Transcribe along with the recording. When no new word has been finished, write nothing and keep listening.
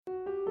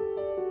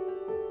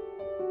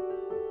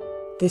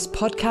This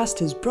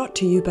podcast is brought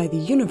to you by the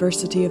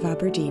University of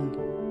Aberdeen.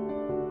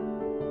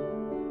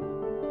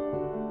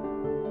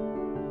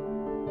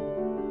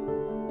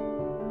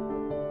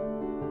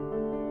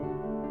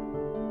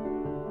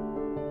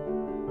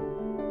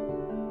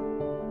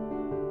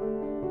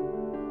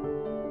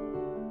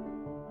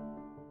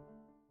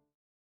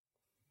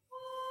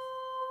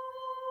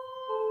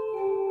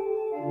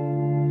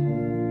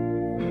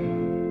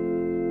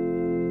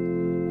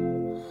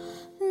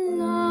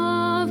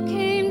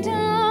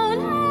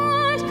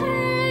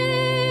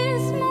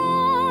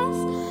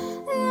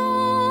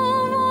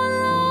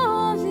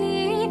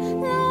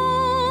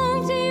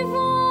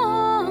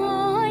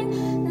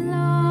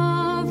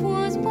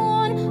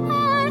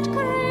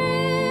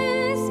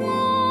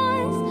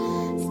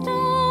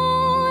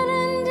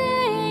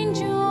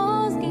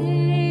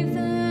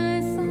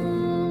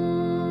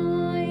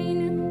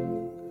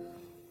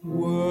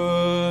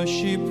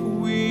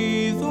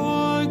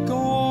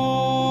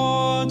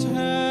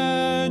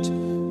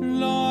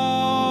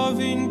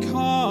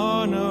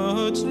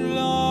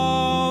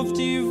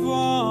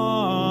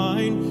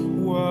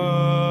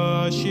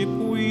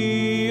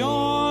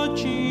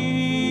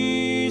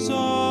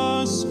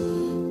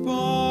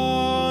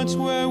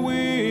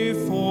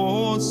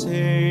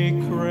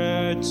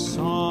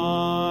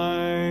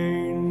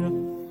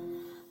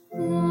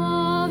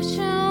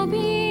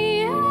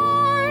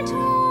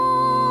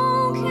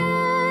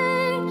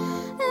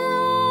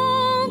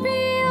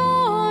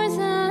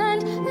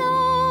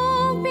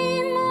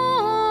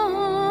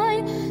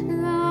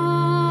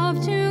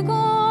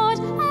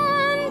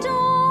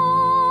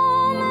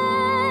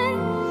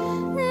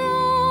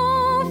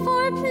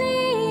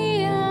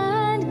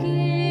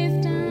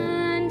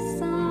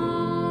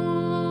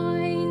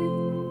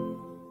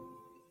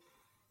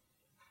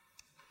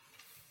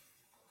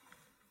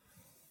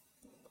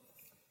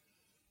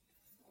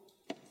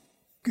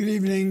 Good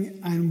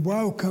evening and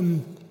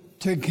welcome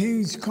to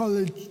King's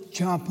College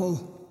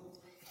Chapel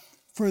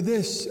for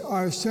this,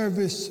 our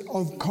service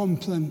of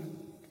Compline.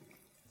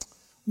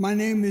 My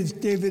name is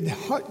David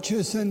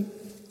Hutchison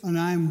and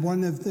I'm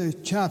one of the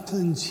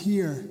chaplains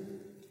here.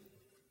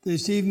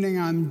 This evening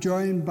I'm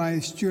joined by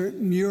Stuart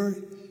Muir,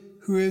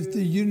 who is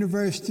the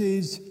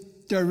university's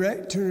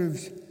Director of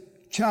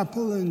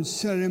Chapel and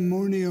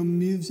Ceremonial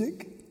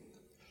Music,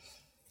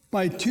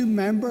 by two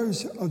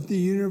members of the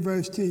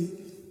University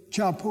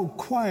Chapel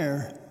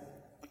Choir,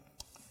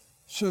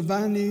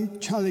 Savani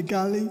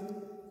Chaligali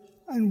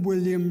and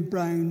William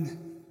Brown,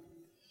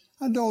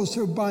 and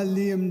also by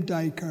Liam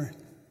Diker,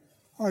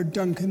 our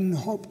Duncan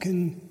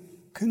Hopkin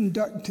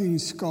conducting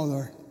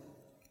scholar.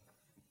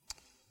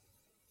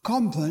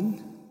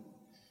 Compline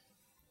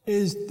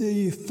is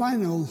the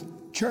final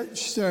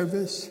church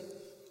service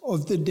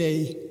of the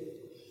day,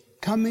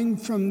 coming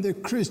from the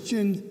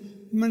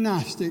Christian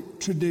monastic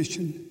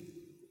tradition.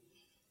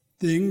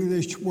 The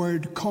English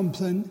word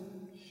compline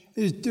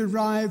is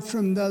derived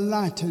from the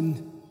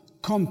Latin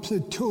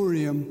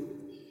completorium,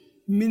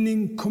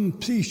 meaning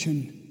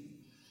completion,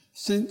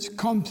 since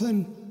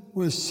compline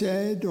was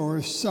said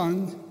or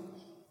sung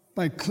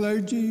by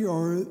clergy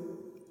or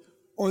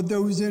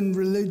those in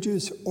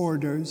religious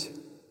orders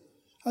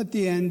at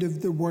the end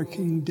of the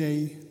working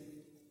day,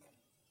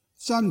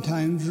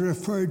 sometimes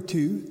referred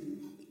to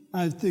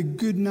as the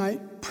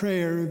goodnight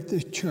prayer of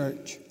the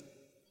church.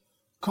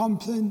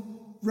 Compline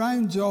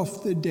rounds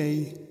off the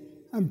day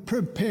and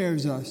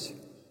prepares us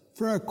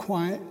for a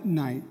quiet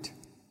night.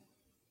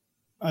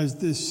 As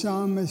the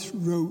psalmist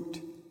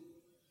wrote,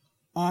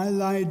 "I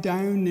lie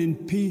down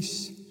in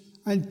peace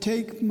and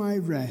take my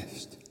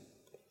rest,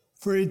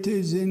 for it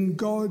is in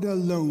God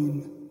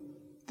alone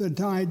that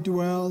I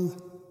dwell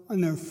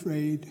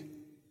unafraid."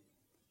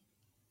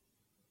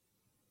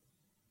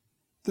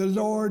 The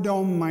Lord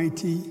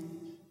Almighty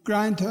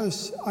grant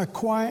us a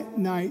quiet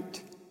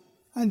night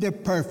and a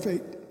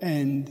perfect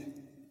end.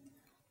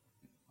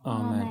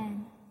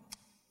 Amen.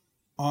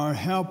 Our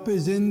help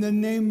is in the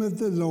name of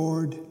the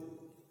Lord,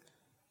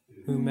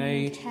 who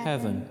made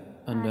heaven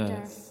and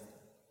earth.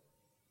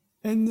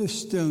 In the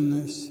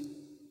stillness,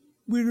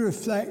 we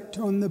reflect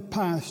on the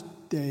past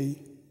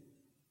day.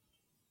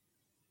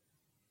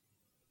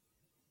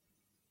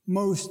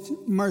 Most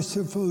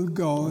merciful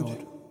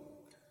God,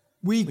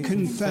 we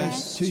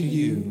confess to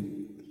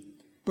you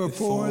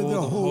before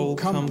the whole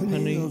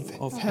company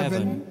of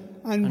heaven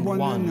and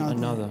one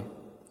another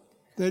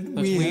that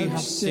we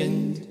have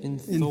sinned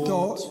in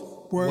thought,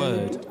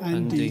 word,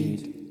 and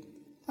deed,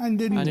 and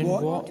in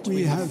what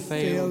we have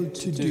failed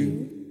to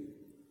do.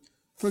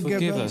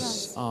 Forgive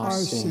us our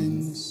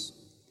sins,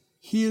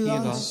 heal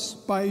us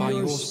by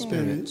your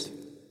Spirit,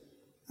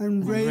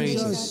 and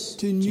raise us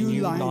to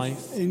new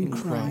life in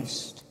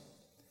Christ.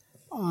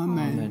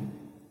 Amen.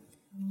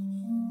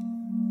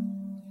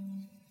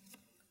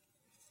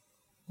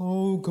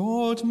 O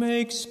God,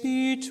 make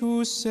speed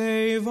to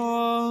save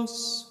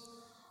us.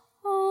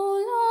 O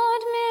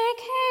Lord, make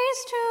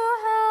haste to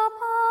help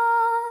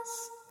us.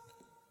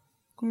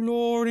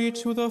 Glory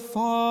to the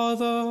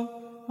Father,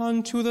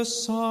 and to the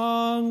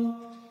Son,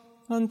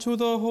 and to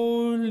the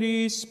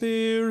Holy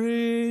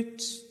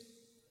Spirit,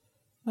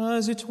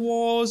 as it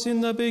was in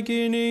the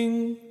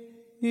beginning,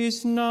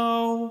 is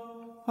now,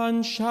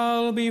 and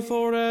shall be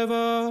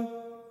forever.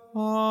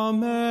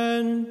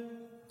 Amen.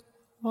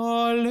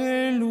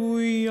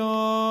 Alleluia.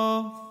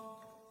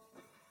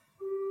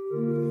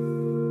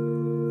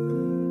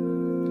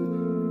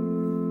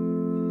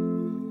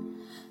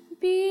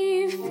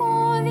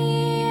 Before the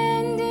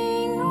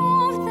ending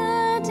of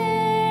the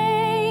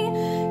day,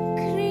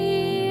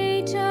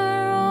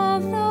 Creator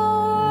of the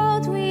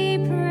world, we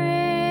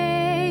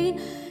pray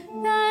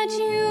that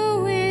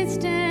you with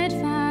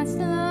steadfast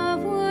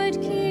love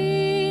would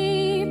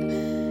keep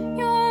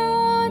your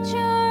watch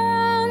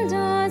around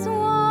us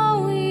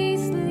while we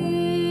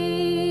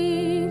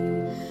sleep.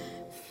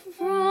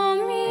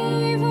 From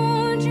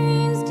evil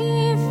dreams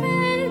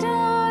defend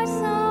our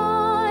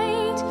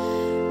sight,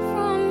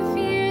 from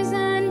fears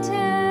and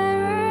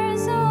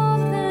terrors of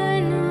the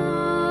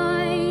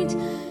night.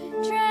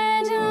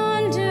 Tread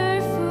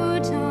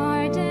underfoot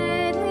our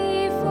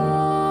deadly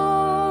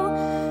foe,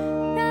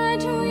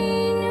 that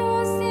we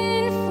no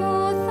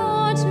sinful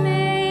thought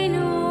may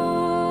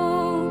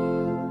know.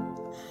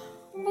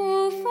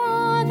 O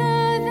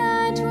Father,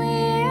 that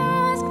we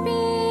ask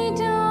be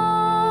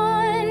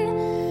done,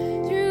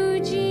 through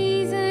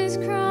Jesus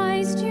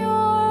Christ, your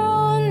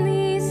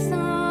only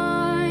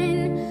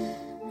Son,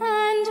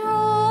 and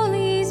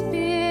Holy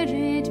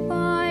Spirit,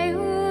 by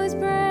whose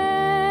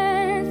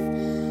breath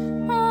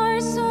our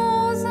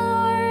souls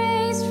are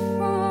raised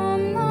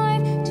from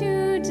life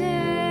to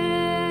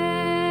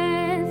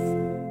death.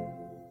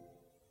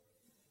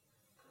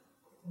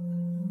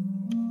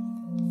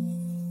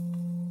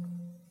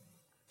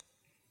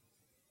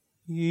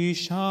 He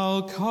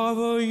shall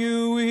cover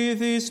you with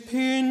his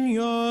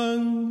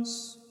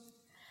pinions.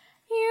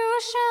 You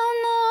shall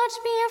not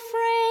be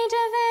afraid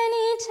of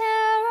any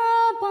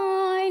terror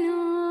by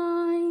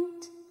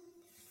night.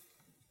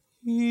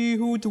 He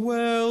who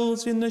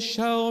dwells in the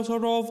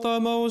shelter of the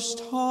Most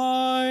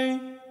High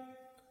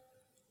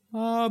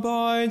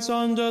abides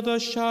under the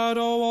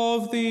shadow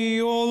of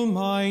the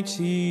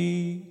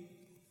Almighty.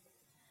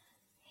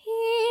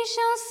 He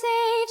shall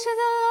say to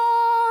the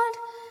Lord,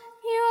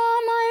 you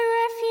are my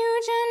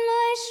refuge and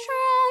my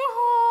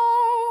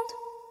stronghold,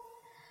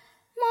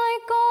 my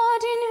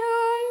God in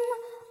whom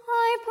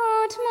I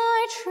put my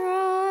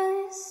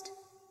trust.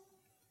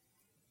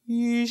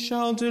 He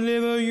shall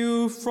deliver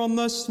you from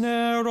the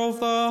snare of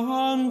the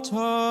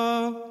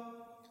hunter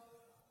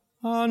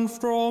and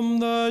from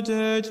the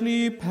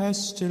deadly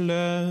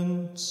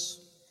pestilence.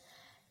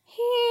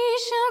 He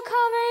shall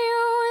cover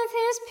you with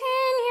his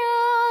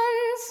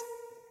pinions,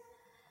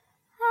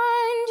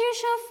 and you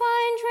shall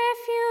find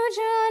refuge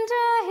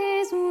under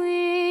his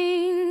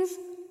wings.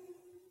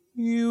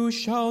 You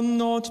shall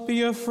not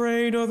be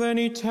afraid of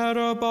any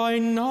terror by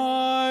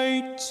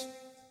night,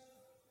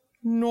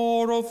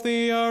 nor of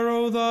the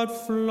arrow that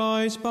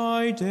flies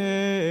by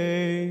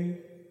day,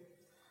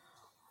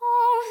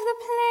 Of the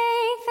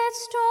plague that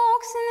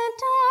stalks in the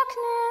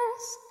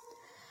darkness,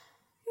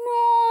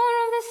 nor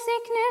of the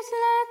sickness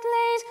that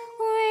lays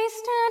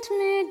waste at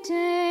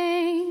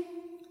midday.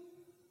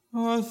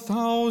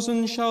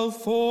 1,000 shall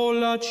fall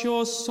at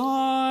your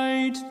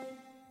side,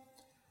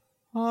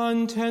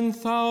 and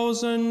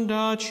 10,000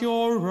 at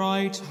your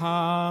right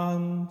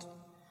hand.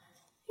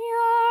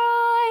 Your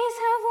eyes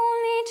have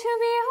only to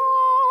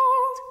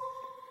behold,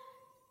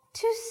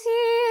 to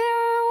see the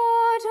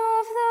reward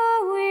of the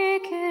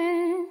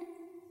wicked.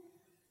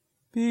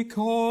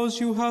 Because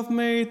you have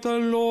made the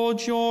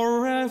Lord your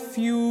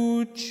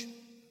refuge,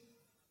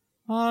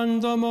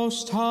 and the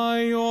Most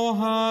High your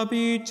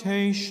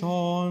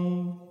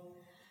habitation.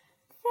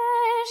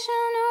 There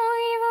shall no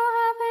evil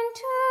happen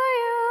to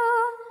you,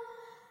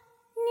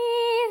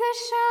 neither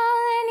shall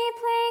any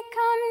plague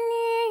come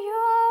near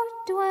your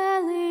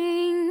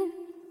dwelling.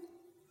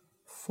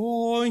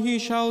 For he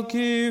shall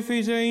give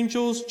his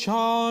angels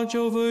charge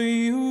over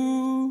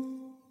you,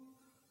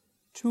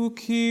 to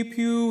keep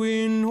you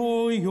in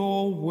all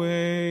your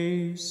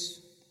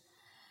ways.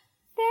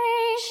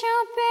 They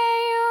shall bear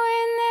you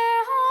in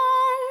their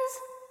hands,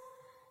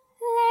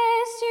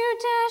 lest you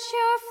dash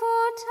your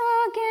foot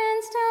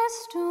against a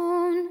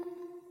stone.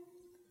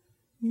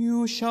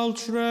 You shall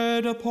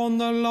tread upon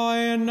the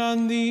lion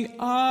and the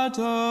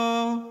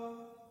adder.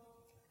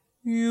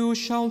 You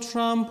shall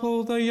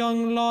trample the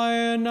young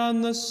lion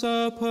and the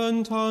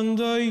serpent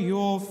under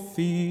your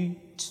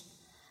feet.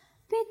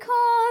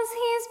 Because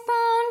he is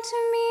bound to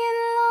me in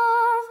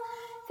love,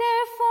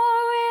 therefore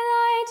will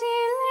I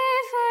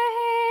deliver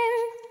him.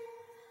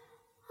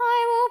 I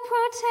will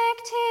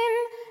protect him,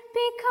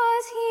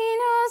 because he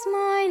knows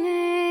my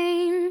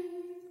name.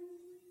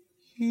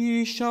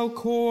 He shall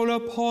call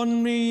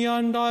upon me,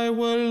 and I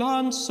will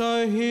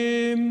answer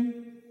him.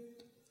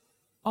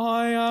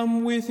 I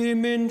am with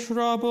him in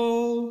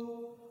trouble.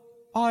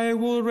 I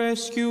will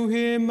rescue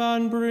him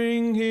and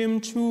bring him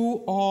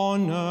to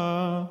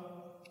honor.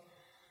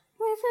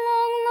 With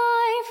long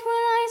life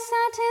will I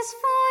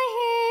satisfy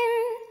him,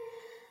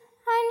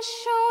 and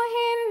show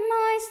him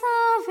my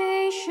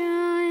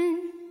salvation.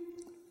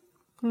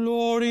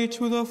 Glory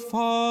to the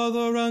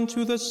Father, and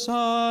to the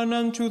Son,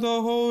 and to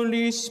the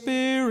Holy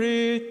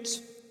Spirit,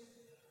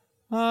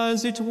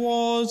 as it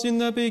was in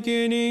the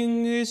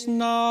beginning, is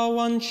now,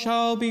 and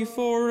shall be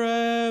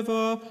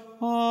forever.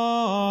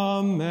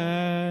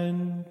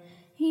 Amen.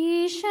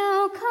 He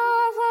shall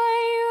cover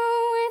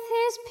you with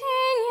his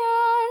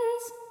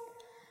pinions.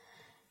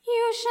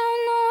 You shall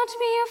not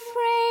be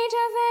afraid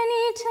of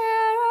any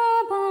terror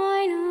by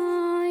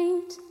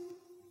night.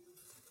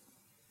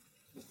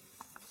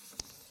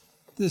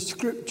 The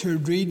scripture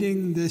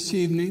reading this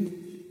evening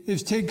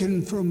is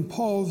taken from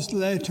Paul's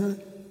letter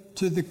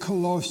to the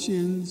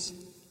Colossians,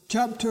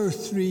 chapter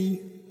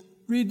 3,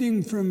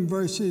 reading from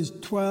verses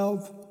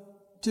 12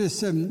 to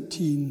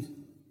 17.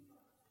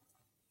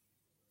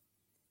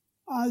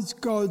 As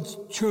God's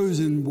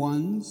chosen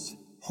ones,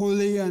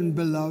 holy and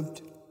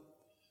beloved,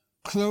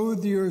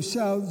 clothe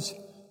yourselves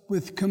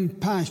with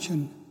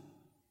compassion,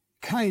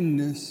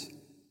 kindness,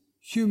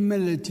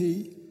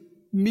 humility,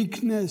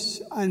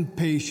 meekness, and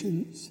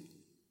patience.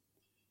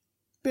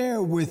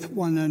 Bear with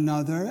one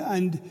another,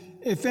 and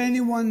if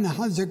anyone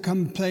has a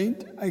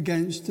complaint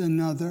against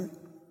another,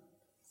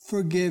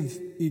 forgive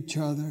each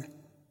other.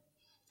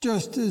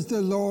 Just as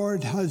the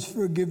Lord has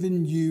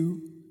forgiven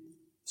you,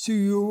 so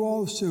you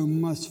also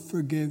must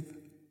forgive.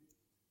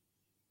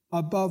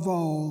 Above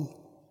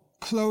all,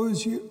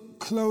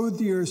 clothe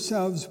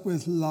yourselves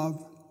with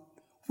love,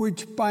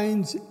 which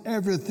binds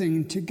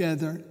everything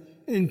together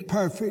in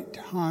perfect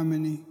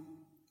harmony.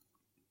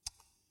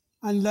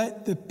 And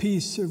let the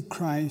peace of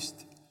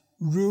Christ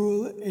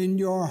rule in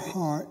your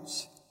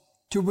hearts,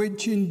 to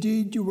which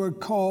indeed you were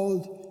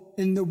called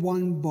in the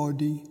one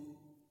body.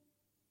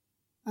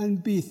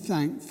 And be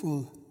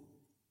thankful.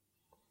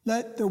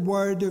 Let the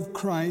word of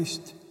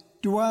Christ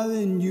dwell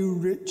in you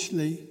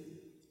richly.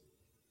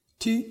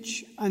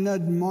 Teach and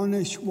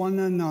admonish one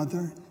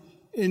another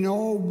in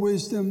all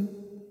wisdom,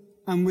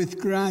 and with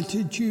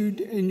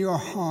gratitude in your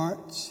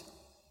hearts,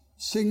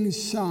 sing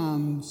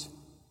psalms,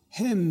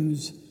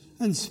 hymns,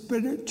 and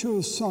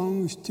spiritual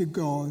songs to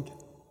God.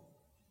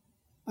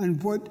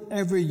 And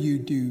whatever you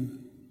do,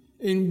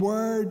 in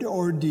word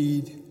or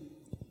deed,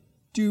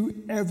 do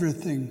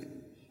everything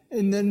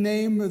in the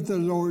name of the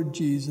Lord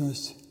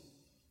Jesus,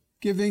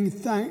 giving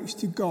thanks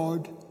to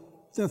God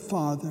the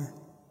Father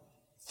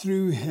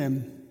through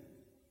him.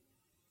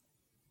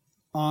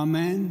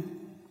 Amen.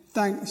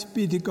 Thanks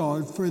be to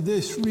God for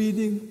this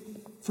reading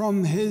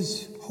from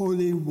his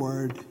holy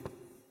word.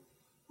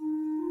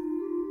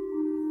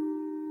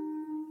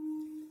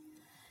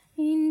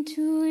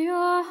 Into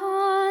your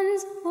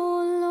hands,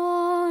 O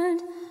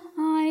Lord,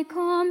 I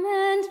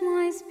commend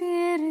my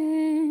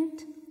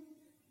spirit.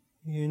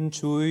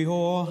 Into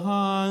your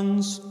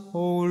hands,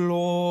 O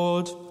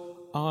Lord,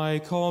 I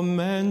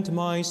commend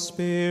my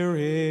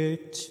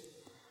spirit.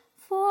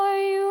 For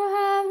you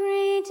have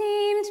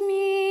redeemed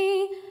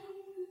me,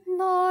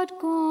 Lord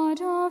God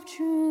of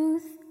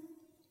truth.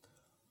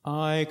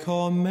 I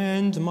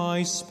commend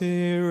my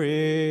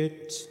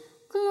spirit.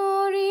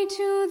 Glory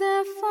to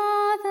the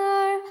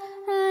Father,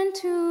 and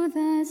to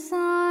the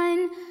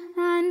Son,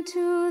 and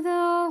to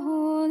the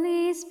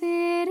Holy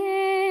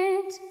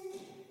Spirit.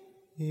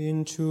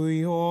 Into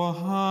your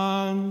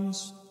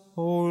hands,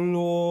 O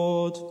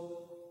Lord,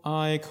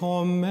 I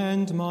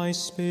commend my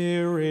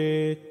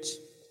spirit.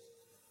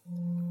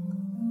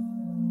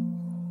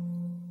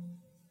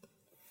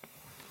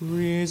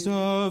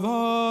 Preserve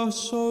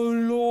us, O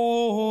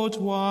Lord,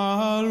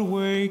 while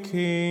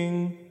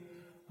waking,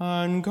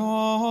 and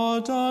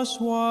guard us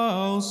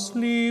while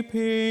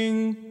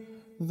sleeping,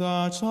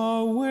 that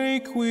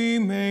awake we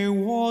may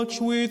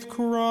watch with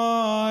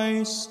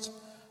Christ,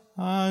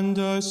 and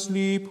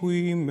asleep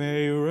we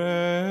may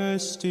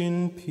rest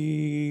in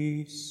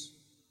peace.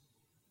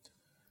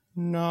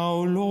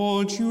 Now,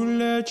 Lord, you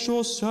let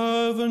your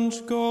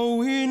servant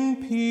go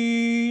in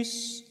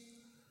peace.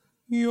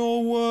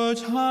 Your word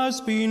has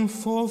been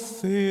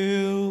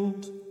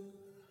fulfilled.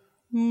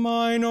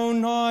 Mine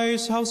own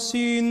eyes have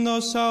seen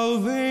the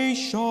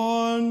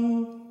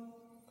salvation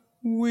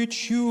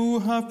which you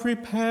have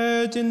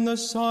prepared in the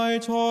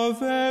sight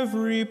of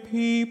every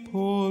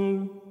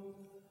people,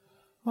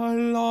 a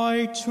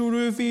light to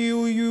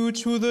reveal you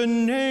to the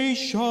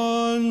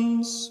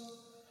nations,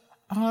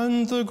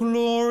 and the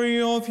glory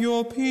of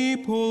your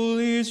people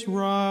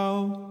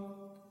Israel.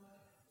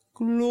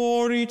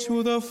 Glory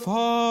to the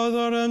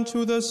Father, and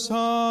to the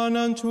Son,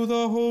 and to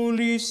the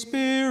Holy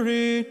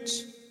Spirit,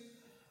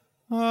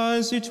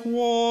 as it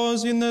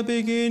was in the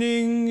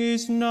beginning,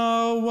 is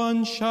now,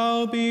 and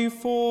shall be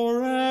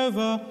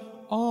forever.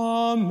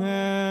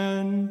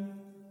 Amen.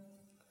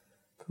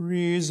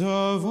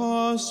 Preserve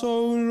us,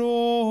 O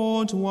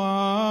Lord,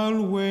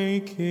 while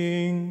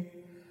waking,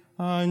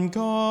 and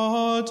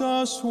guard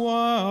us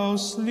while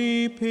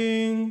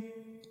sleeping,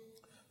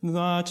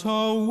 that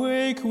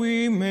awake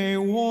we may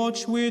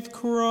watch with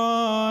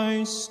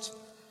Christ,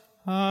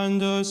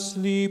 and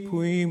asleep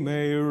we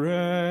may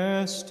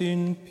rest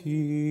in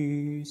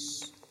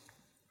peace.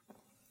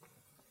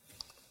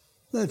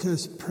 Let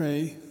us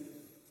pray.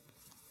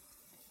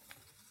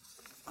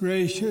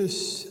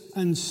 gracious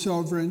and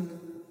sovereign,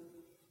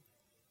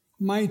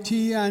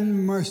 mighty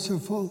and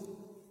merciful,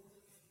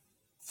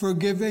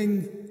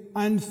 forgiving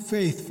and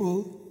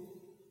faithful,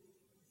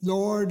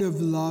 Lord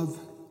of love,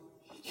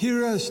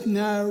 hear us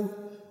now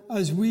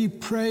as we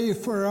pray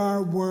for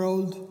our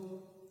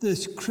world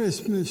this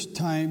Christmas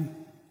time.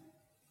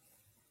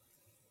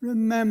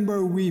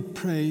 Remember, we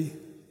pray,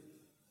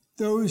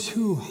 those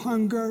who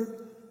hunger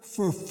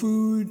for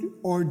food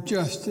or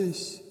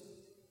justice,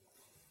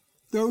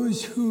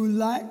 those who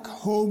lack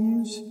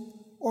homes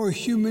or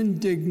human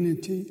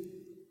dignity.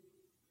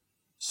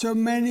 So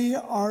many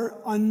are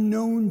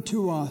unknown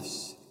to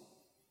us,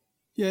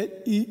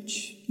 yet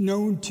each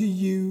known to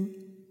you,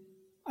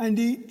 and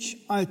each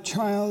a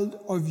child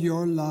of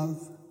your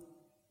love.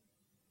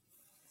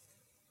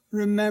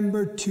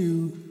 Remember,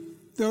 too,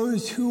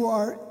 those who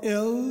are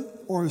ill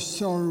or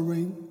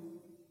sorrowing,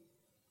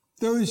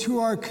 those who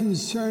are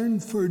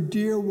concerned for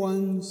dear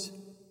ones,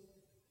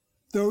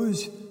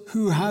 those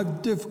who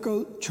have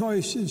difficult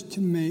choices to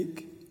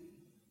make.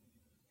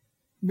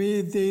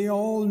 May they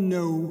all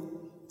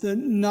know that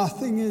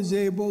nothing is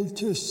able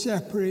to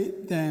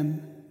separate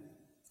them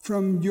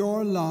from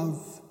your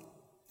love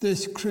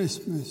this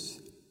Christmas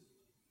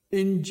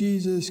in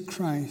Jesus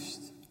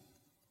Christ.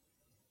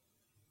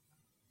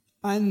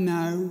 And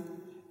now,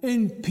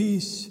 in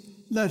peace,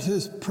 let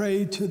us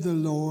pray to the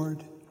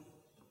Lord,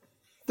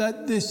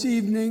 that this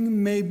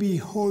evening may be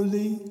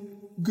holy,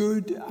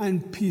 good,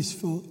 and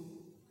peaceful.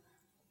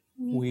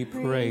 We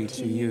pray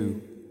to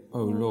you,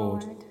 O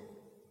Lord,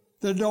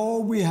 that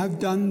all we have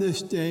done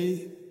this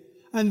day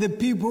and the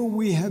people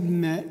we have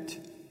met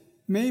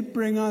may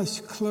bring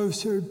us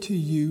closer to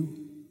you.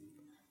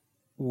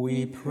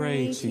 We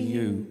pray to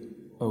you,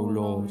 O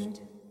Lord,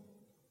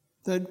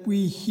 that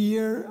we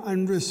hear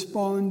and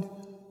respond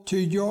to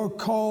your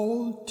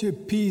call to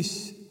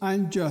peace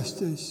and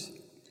justice.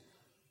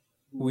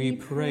 We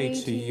pray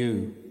to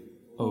you,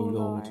 O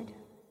Lord,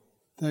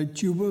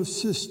 that you will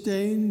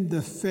sustain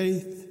the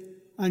faith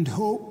and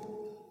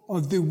hope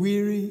of the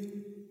weary,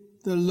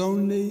 the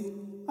lonely,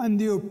 and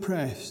the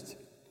oppressed.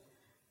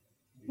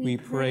 We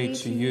pray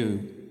to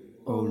you,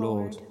 O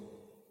Lord,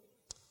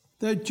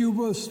 that you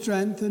will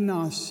strengthen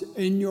us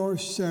in your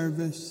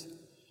service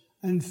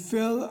and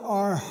fill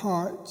our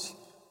hearts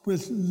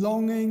with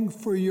longing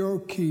for your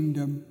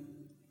kingdom.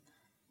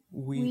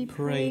 We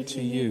pray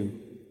to you,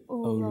 O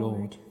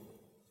Lord.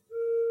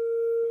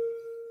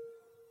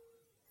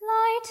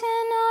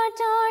 Lighten our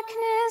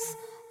darkness,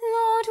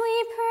 Lord,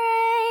 we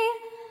pray,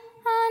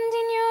 and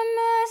in your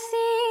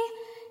mercy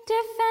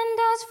defend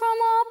us from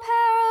all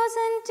perils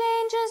and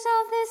dangers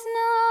of this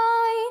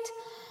night.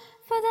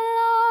 For the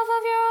love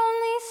of your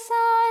only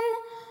Son,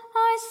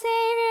 our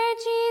Savior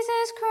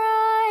Jesus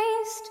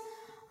Christ.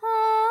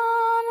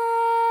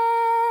 Amen.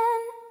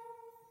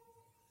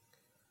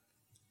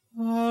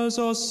 As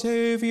our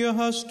Saviour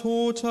has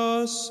taught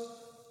us,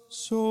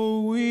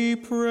 so we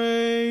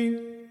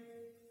pray.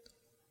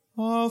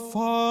 Our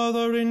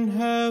Father in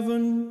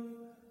heaven,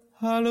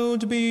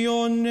 hallowed be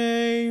your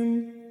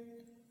name.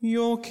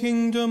 Your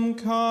kingdom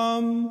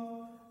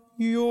come,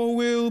 your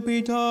will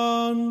be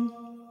done,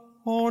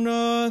 on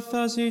earth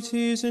as it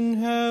is in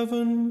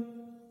heaven.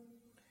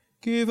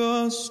 Give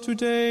us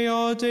today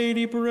our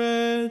daily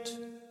bread.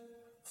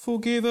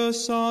 Forgive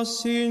us our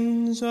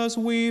sins as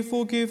we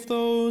forgive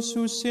those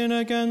who sin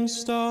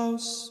against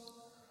us.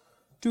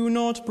 Do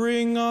not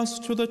bring us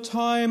to the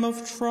time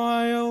of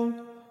trial,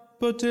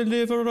 but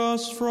deliver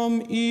us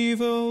from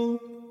evil.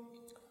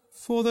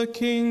 For the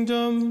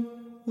kingdom,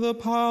 the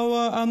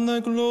power, and the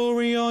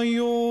glory are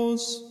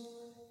yours,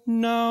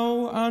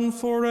 now and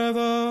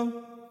forever.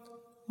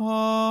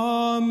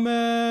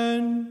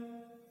 Amen.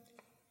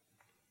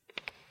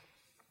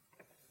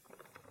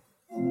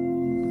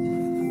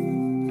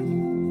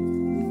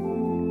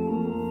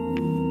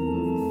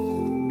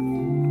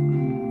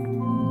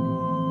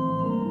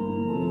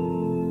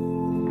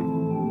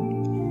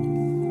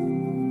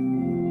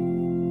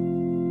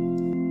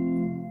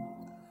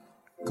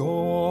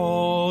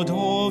 God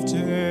of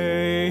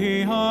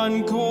day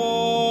and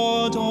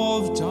God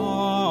of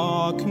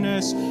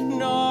darkness,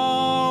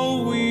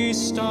 now we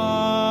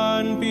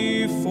stand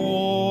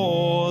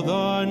before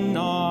the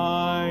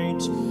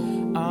night.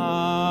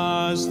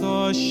 As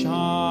the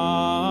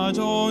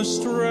shadows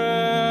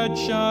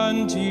stretch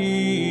and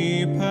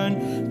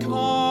deepen,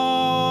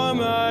 come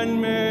and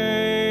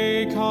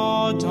make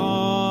our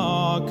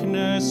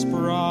darkness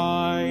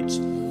bright.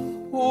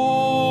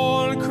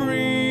 All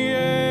creation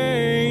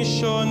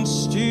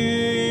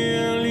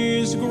still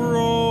is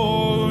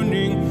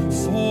groaning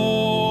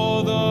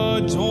for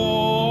the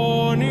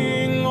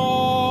dawning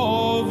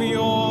of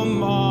your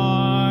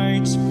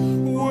might,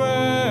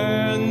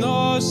 when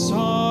the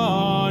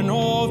Son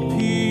of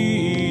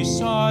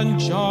peace and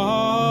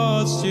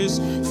justice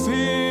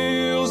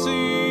fills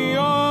the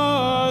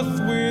earth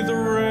with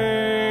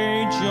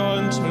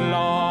radiant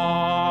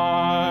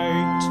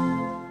light.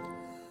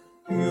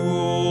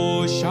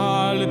 You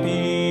shall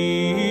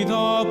be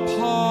the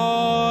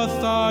path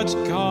that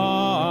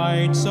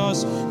guides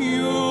us,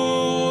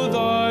 you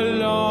the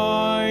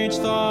light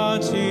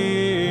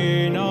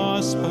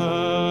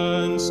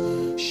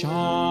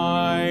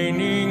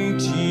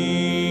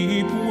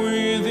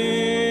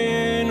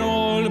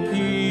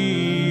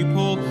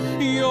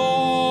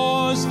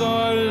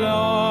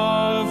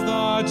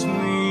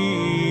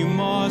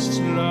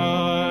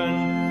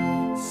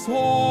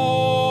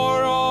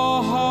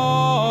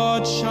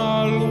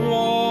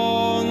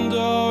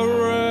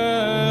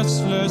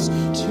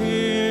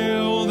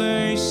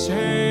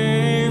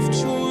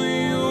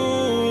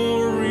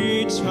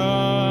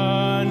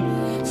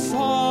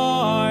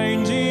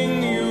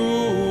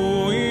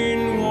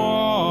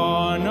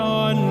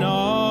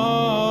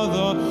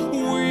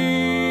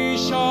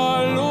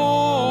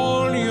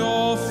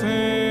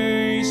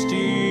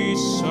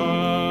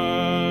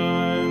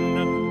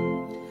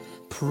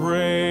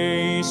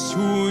Praise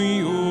to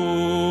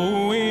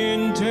you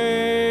in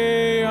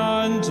day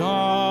and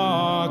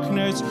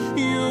darkness.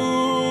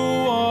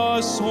 You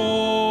are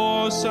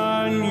source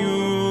and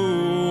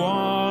you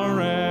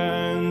are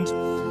end.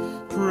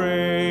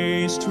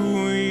 Praise to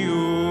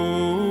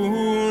you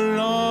who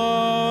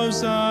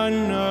loves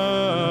and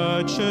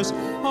nurtures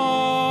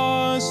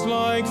us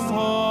like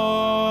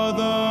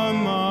father,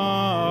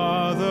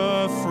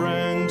 mother,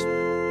 friend.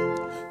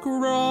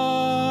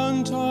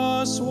 Grant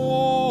us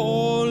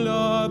all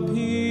a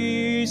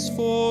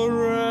peaceful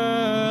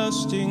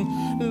resting.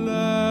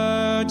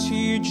 Let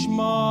each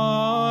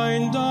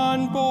mind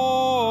and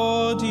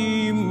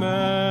body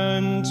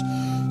mend.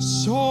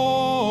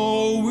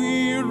 So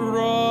we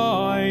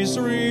rise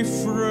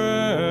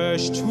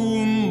refreshed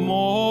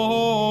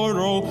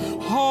tomorrow,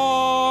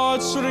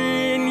 hearts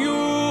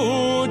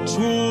renewed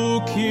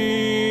to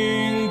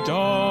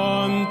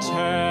kingdom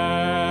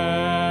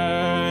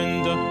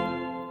tend.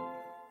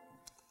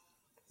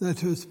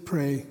 Let us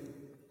pray.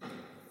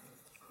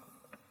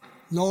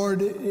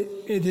 Lord,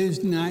 it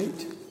is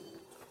night.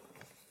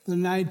 The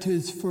night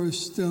is for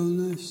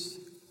stillness.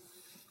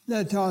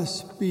 Let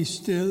us be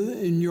still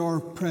in your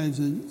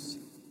presence.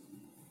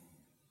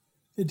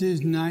 It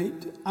is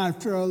night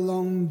after a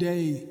long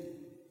day.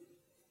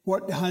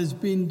 What has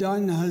been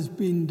done has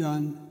been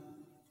done.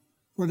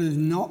 What has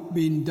not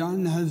been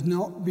done has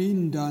not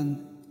been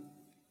done.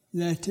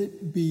 Let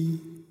it be.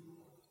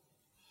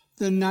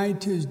 The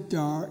night is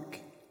dark.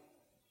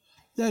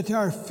 Let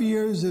our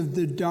fears of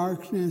the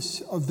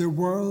darkness of the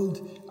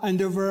world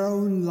and of our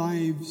own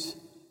lives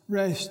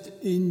rest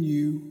in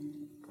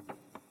you.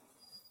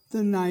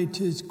 The night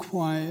is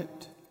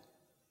quiet.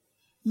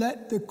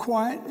 Let the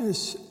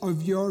quietness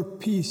of your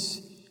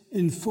peace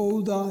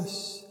enfold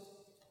us,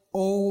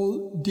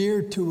 all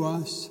dear to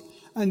us,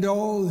 and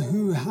all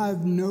who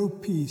have no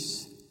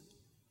peace.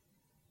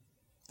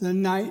 The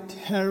night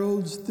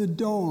heralds the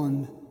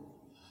dawn.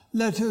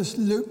 Let us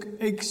look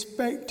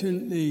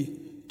expectantly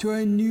to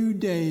a new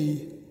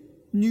day,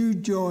 new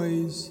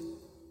joys,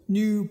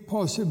 new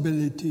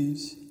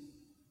possibilities.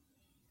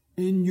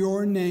 In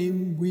your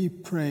name we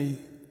pray.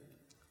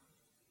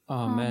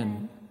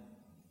 Amen.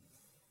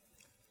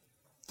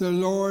 The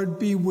Lord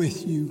be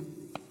with you.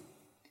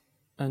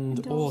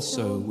 And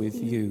also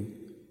with you.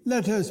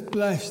 Let us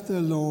bless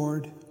the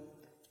Lord.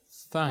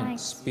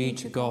 Thanks be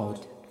to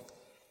God.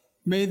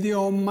 May the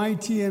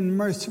Almighty and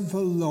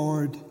merciful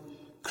Lord,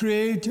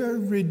 Creator,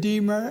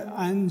 Redeemer,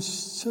 and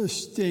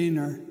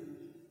Sustainer,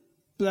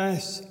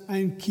 bless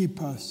and keep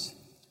us.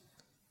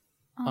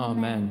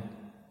 Amen.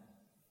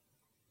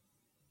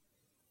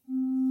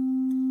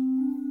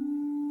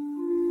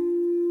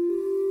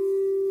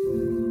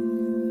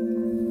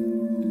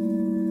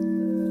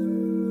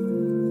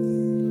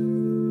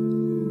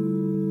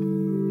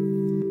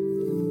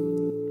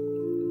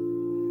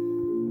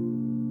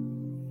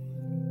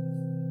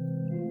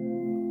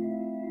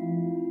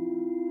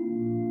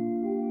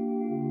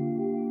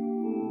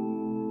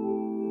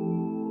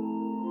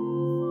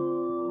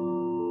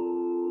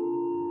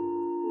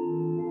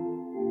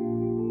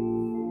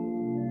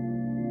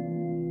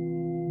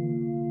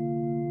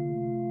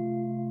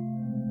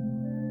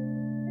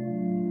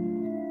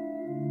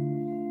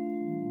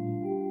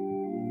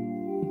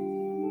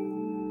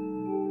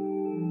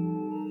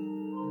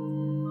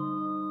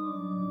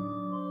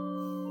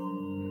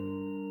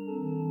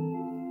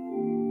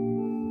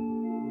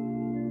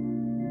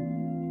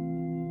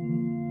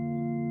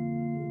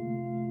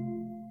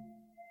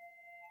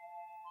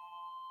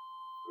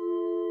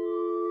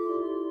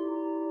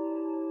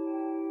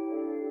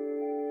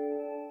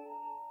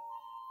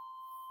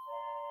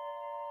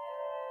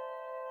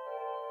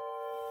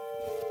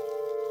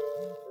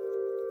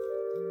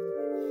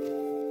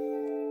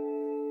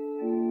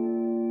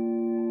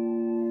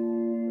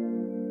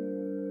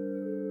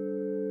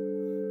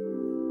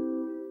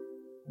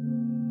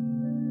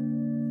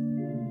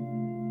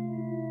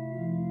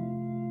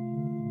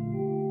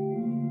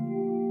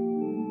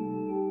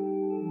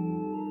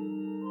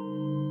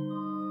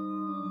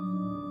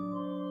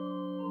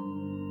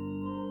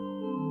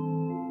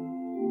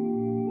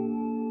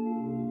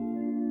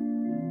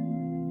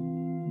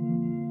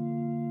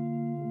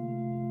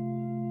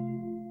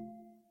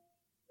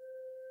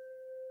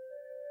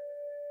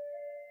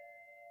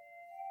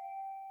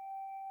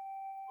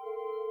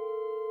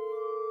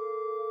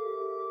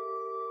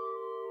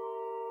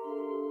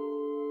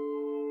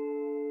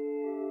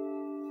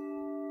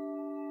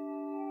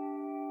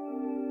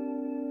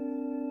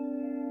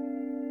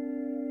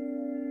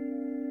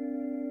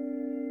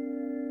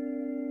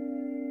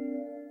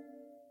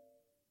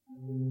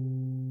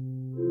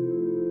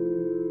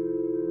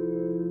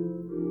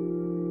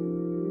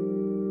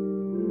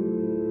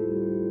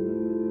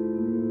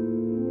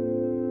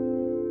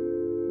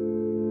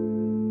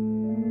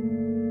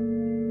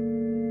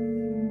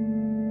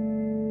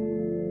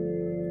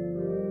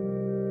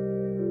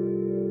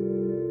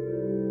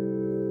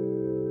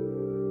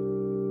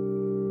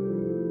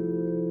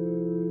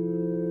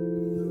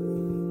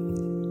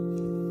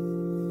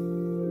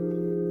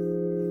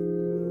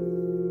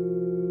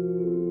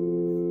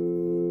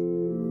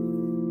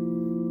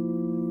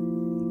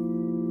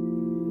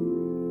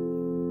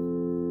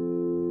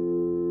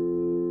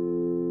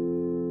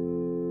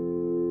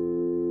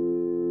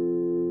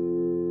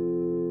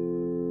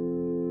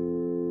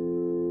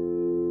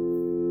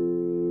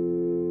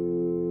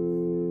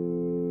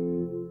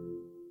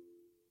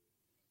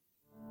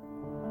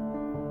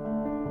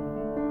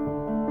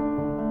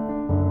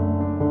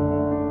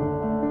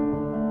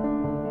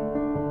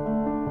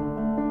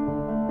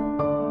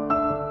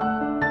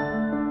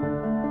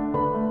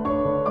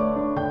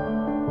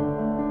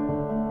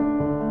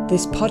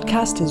 This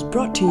podcast is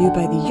brought to you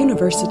by the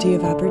University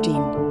of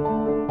Aberdeen.